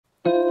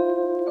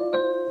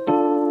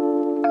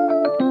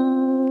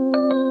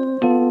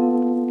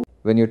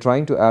When you're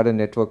trying to add a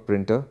network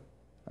printer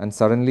and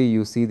suddenly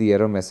you see the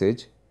error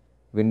message,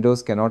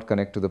 Windows cannot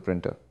connect to the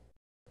printer.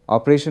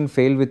 Operation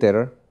failed with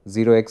error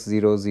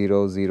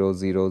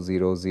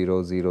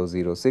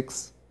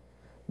 0x00000006.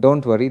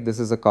 Don't worry, this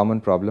is a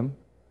common problem.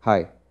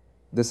 Hi,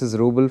 this is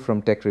Rubel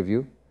from Tech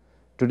Review.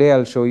 Today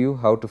I'll show you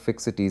how to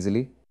fix it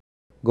easily.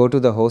 Go to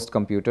the host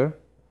computer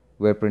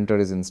where printer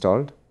is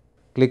installed.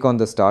 Click on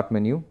the Start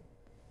menu.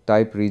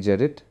 Type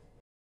Regedit.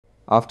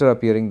 After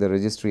appearing the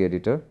registry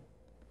editor,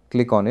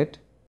 click on it.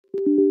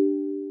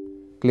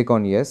 Click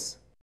on Yes.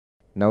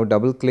 Now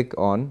double click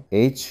on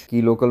H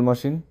key local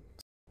machine,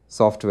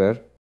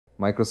 software,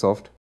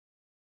 Microsoft,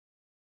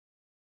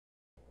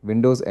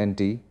 Windows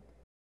NT,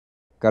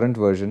 current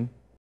version,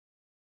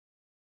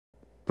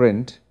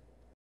 print.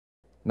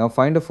 Now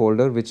find a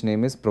folder which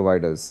name is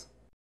providers.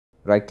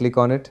 Right click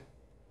on it,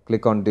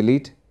 click on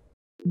delete,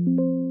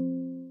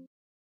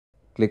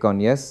 click on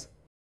yes.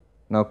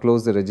 Now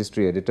close the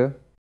registry editor.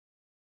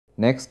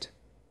 Next,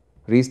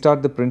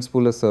 restart the Print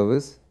Spooler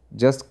service.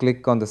 Just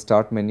click on the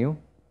start menu,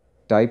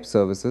 type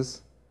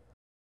services.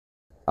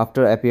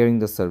 After appearing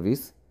the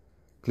service,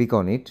 click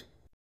on it.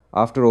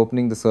 After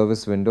opening the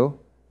service window,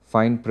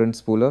 find Print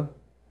Spooler,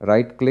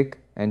 right click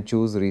and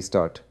choose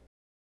restart.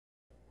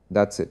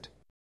 That's it.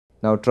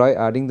 Now try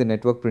adding the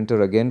network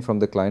printer again from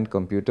the client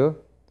computer,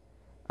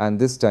 and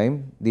this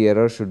time the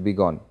error should be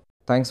gone.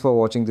 Thanks for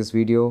watching this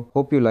video.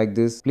 Hope you like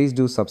this. Please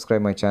do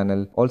subscribe my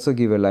channel. Also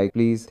give a like.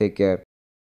 Please take care.